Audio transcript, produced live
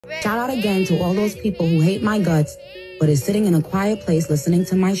Shout out again to all those people who hate my guts, but is sitting in a quiet place listening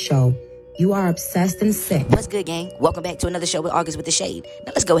to my show. You are obsessed and sick. What's good, gang? Welcome back to another show with August with the Shade.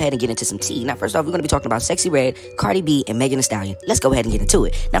 Now, let's go ahead and get into some tea. Now, first off, we're going to be talking about Sexyy Red, Cardi B, and Megan Thee Stallion. Let's go ahead and get into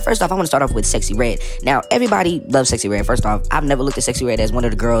it. Now, first off, I want to start off with Sexyy Red. Now, everybody loves Sexyy Red. First off, I've never looked at Sexyy Red as one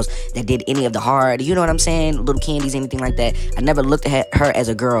of the girls that did any of the hard, you know what I'm saying, little candies, anything like that. I never looked at her as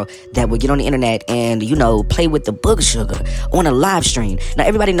a girl that would get on the internet and, you know, play with the booger sugar on a live stream. Now,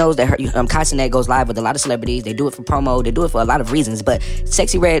 everybody knows that her Constantine goes live with a lot of celebrities. They do it for promo. They do it for a lot of reasons. But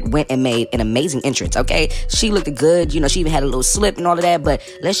Sexyy Red went and made an amazing entrance. Okay, she looked good, you know, she even had a little slip and all of that, but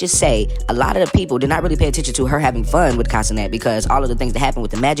let's just say a lot of the people did not really pay attention to her having fun with Constantine because all of the things that happened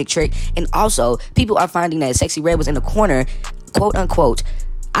with the magic trick, and also people are finding that Sexyy Red was in the corner, quote unquote.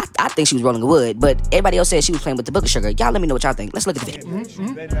 I think she was rolling the wood, but everybody else said she was playing with the booger sugar. Y'all let me know what y'all think. Let's look at the video.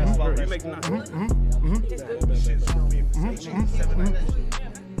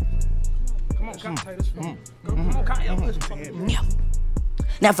 Yeah.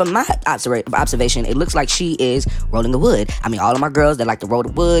 Now, from my observation, it looks like she is rolling the wood. I mean, all of my girls that like to roll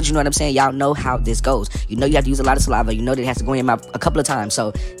the wood, you know what I'm saying? Y'all know how this goes. You know you have to use a lot of saliva. You know that it has to go in your mouth a couple of times.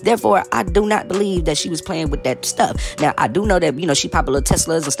 So, therefore, I do not believe that she was playing with that stuff. Now, I do know that, you know, she pop little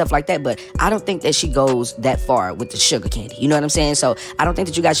Teslas and stuff like that, but I don't think that she goes that far with the sugar candy. You know what I'm saying? So, I don't think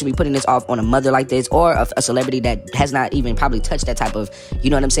that you guys should be putting this off on a mother like this or a celebrity that has not even probably touched that type of, you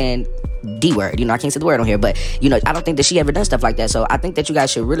know what I'm saying, D word. You know, I can't say the word on here, but, you know, I don't think that she ever done stuff like that. So I think that you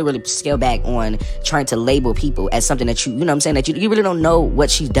guys should really scale back on trying to label people as something that you know what I'm saying, that you really don't know what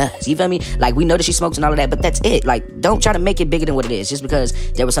she does. You feel me? Like, we know that she smokes and all of that, but that's it. Like, don't try to make it bigger than what it is just because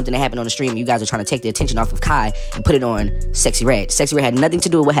there was something that happened on the stream and you guys are trying to take the attention off of Kai and put it on Sexyy Red. Sexyy Red had nothing to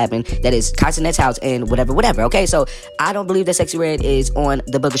do with what happened. That is Constantine's house and whatever, okay? So I don't believe that Sexyy Red is on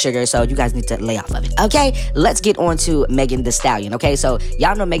the booger sugar, so you guys need to lay off of it, okay? Let's get on to Megan Thee Stallion, okay? So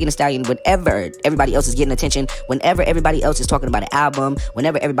y'all know Megan Thee Stallion, whenever everybody else is getting attention, whenever everybody else is talking about an album,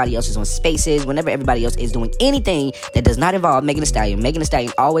 whenever everybody else is on Spaces, whenever everybody else is doing anything that does not involve Megan Thee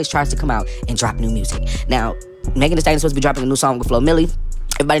Stallion always tries to come out and drop new music. Now, Megan Thee Stallion is supposed to be dropping a new song with Flo Milli.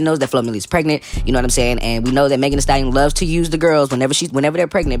 Everybody knows that Flo Milli is pregnant, you know what I'm saying? And we know that Megan Thee Stallion loves to use the girls whenever they're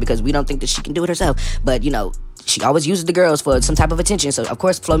pregnant because we don't think that she can do it herself. But, you know, she always uses the girls for some type of attention. So, of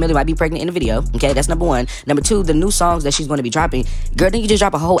course, Flo Milli might be pregnant in the video. Okay, that's number one. Number two, the new songs that she's going to be dropping. Girl, didn't you just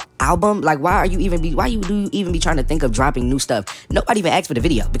drop a whole album? Like, why do you even be trying to think of dropping new stuff? Nobody even asked for the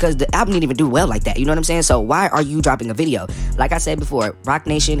video because the album didn't even do well like that. You know what I'm saying? So, why are you dropping a video? Like I said before, Roc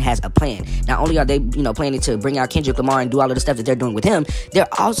Nation has a plan. Not only are they, you know, planning to bring out Kendrick Lamar and do all of the stuff that they're doing with him, they're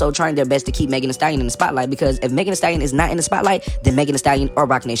also trying their best to keep Megan Thee Stallion in the spotlight because if Megan Thee Stallion is not in the spotlight, then Megan Thee Stallion or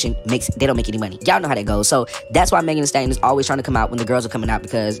Roc Nation they don't make any money. Y'all know how that goes. So, that's why Megan Thee Stallion is always trying to come out when the girls are coming out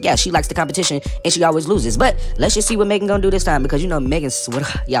because, yeah, she likes the competition and she always loses. But let's just see what Megan gonna do this time because, you know,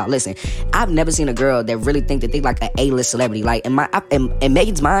 y'all listen, I've never seen a girl that really think that they like an A-list celebrity. Like, in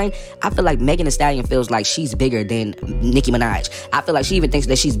Megan's mind, I feel like Megan Thee Stallion feels like she's bigger than Nicki Minaj. I feel like she even thinks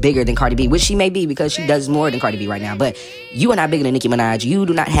that she's bigger than Cardi B, which she may be because she does more than Cardi B right now. But you are not bigger than Nicki Minaj. You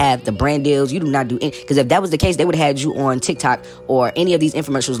do not have the brand deals. You do not do any, because if that was the case, they would have had you on TikTok or any of these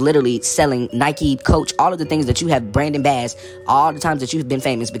infomercials literally selling Nike, Coach, all of the things that you have branded Bass all the times that you've been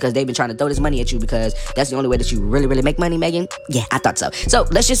famous because they've been trying to throw this money at you because that's the only way that you really make money, Megan. Yeah, I thought so. So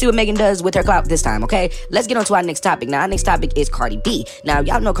let's just see what Megan does with her clout this time, okay? Let's get on to our next topic. Now, our next topic is Cardi B. Now,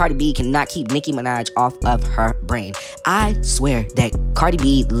 y'all know Cardi B cannot keep Nicki Minaj off of her brain. I swear that Cardi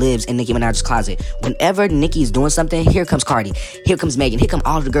B lives in Nicki Minaj's closet. Whenever Nicki's doing something, here comes Cardi. Here comes Megan. Here come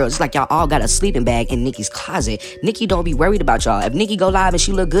all of the girls. It's like y'all all got a sleeping bag in Nicki's closet. Nicki don't be worried about y'all. If Nicki go live and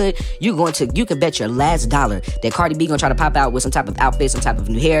she look good, you can bet your last dollar that Cardi B gonna try to pop out with some type of outfit, some type of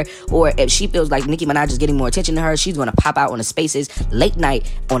new hair, or if she feels like Nicki Minaj is getting more attention to her, she's gonna pop out on the Spaces late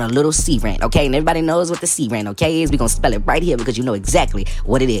night on a little C rant, okay? And everybody knows what the C rant, okay, is. We're gonna spell it right here because you know exactly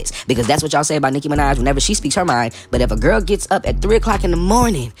what it is. Because that's what y'all say about Nicki Minaj whenever she speaks her mind. But if a girl gets up at 3 o'clock in the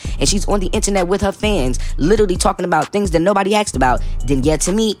morning and she's on the internet with her fans, literally talking about things that nobody asked about, then yeah,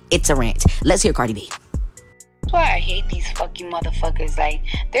 to me, it's a rant. Let's hear Cardi B. That's why I hate these fucking motherfuckers. Like,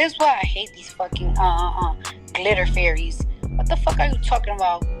 that's why I hate these fucking glitter fairies. What the fuck are you talking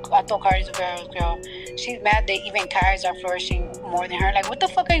about? I thought Cardi's a girl. She's mad that even guys are flourishing more than her. Like, what the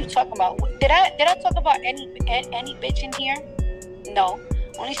fuck are you talking about? Did I talk about any bitch in here? No.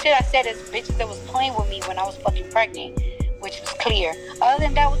 Only shit I said is bitches that was playing with me when I was fucking pregnant, which was clear. Other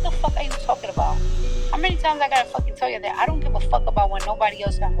than that, what the fuck are you talking about? How many times I gotta fucking tell you that I don't give a fuck about what nobody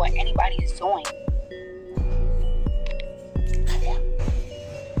else and what anybody is doing?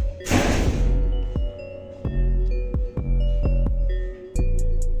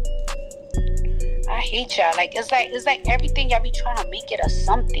 I hate y'all. Like it's like everything y'all be trying to make it a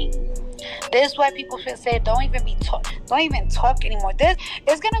something. This is why people should say don't even talk anymore.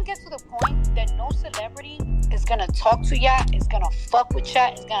 It's gonna get to the point that no celebrity is gonna talk to y'all, is gonna fuck with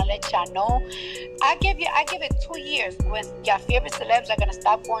y'all, is gonna let y'all know. I give it 2 years when your favorite celebs are gonna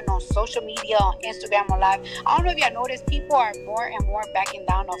stop going on social media, on Instagram or live. I don't know if y'all noticed, people are more and more backing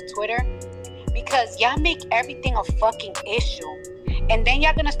down off Twitter because y'all make everything a fucking issue. And then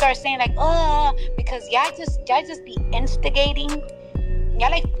y'all gonna start saying like, because y'all just be instigating. Y'all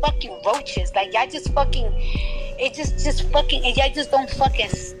like fucking roaches. Like y'all just fucking, it just fucking, and y'all just don't fucking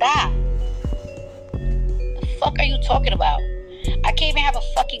stop. The fuck are you talking about? I can't even have a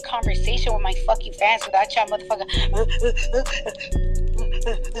fucking conversation with my fucking fans without y'all motherfucker.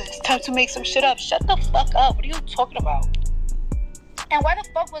 It's time to make some shit up. Shut the fuck up. What are you talking about? And why the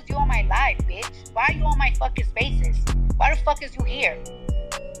fuck was you on my live, bitch? Why are you on my fucking spaces? Why the fuck is you here?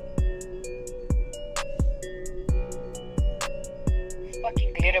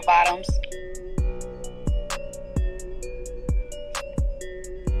 Fucking glitter bottoms.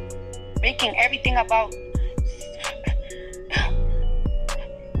 Making everything about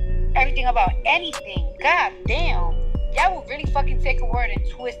anything. God damn. Y'all will really fucking take a word and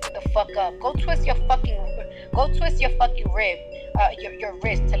twist it the fuck up. Go twist your fucking rib, your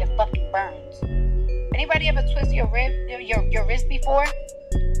wrist till it fucking burns. Anybody ever twist your wrist before?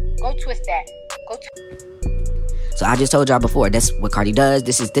 Go twist that. So I just told y'all before, that's what Cardi does.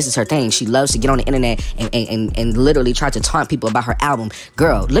 This is her thing. She loves to get on the internet and literally try to taunt people about her album.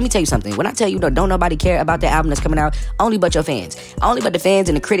 Girl, let me tell you something. When I tell you that don't nobody care about the album that's coming out, only but your fans. Only but the fans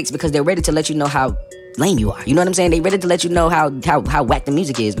and the critics, because they're ready to let you know how lame you are. You know what I'm saying? They ready to let you know how whack the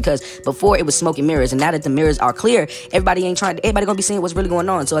music is, because before it was smoke and mirrors, and now that the mirrors are clear, everybody gonna be seeing what's really going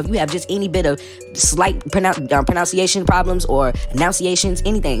on. So if you have just any bit of slight pronunciation problems or enunciations,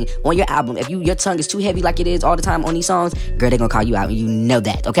 anything on your album, if your tongue is too heavy like it is all the time on these songs, girl, they're gonna call you out, and you know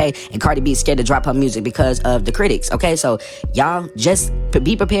that, okay? And Cardi B is scared to drop her music because of the critics, okay? So y'all just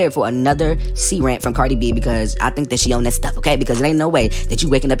be prepared for another C-rant from Cardi B, because I think that she on that stuff, okay? Because it ain't no way that you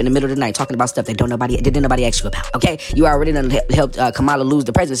waking up in the middle of the night talking about stuff that didn't nobody ask you about, okay? You already done helped Kamala lose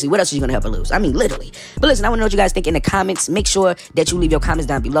the presidency. What else are you gonna help her lose? I mean, literally. But listen, I want to know what you guys think in the comments. Make sure that you leave your comments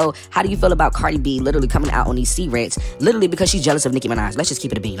down below. How do you feel about Cardi B literally coming out on these C-rants, literally because she's jealous of Nicki Minaj? Let's just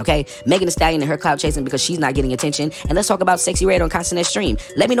keep it a bean, okay? Megan Thee Stallion and her clout chasing because she's not getting attention. And let's talk about Sexyy Red on Constant Stream.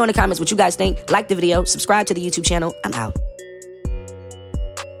 Let me know in the comments what you guys think. Like the video, subscribe to the YouTube channel. I'm out.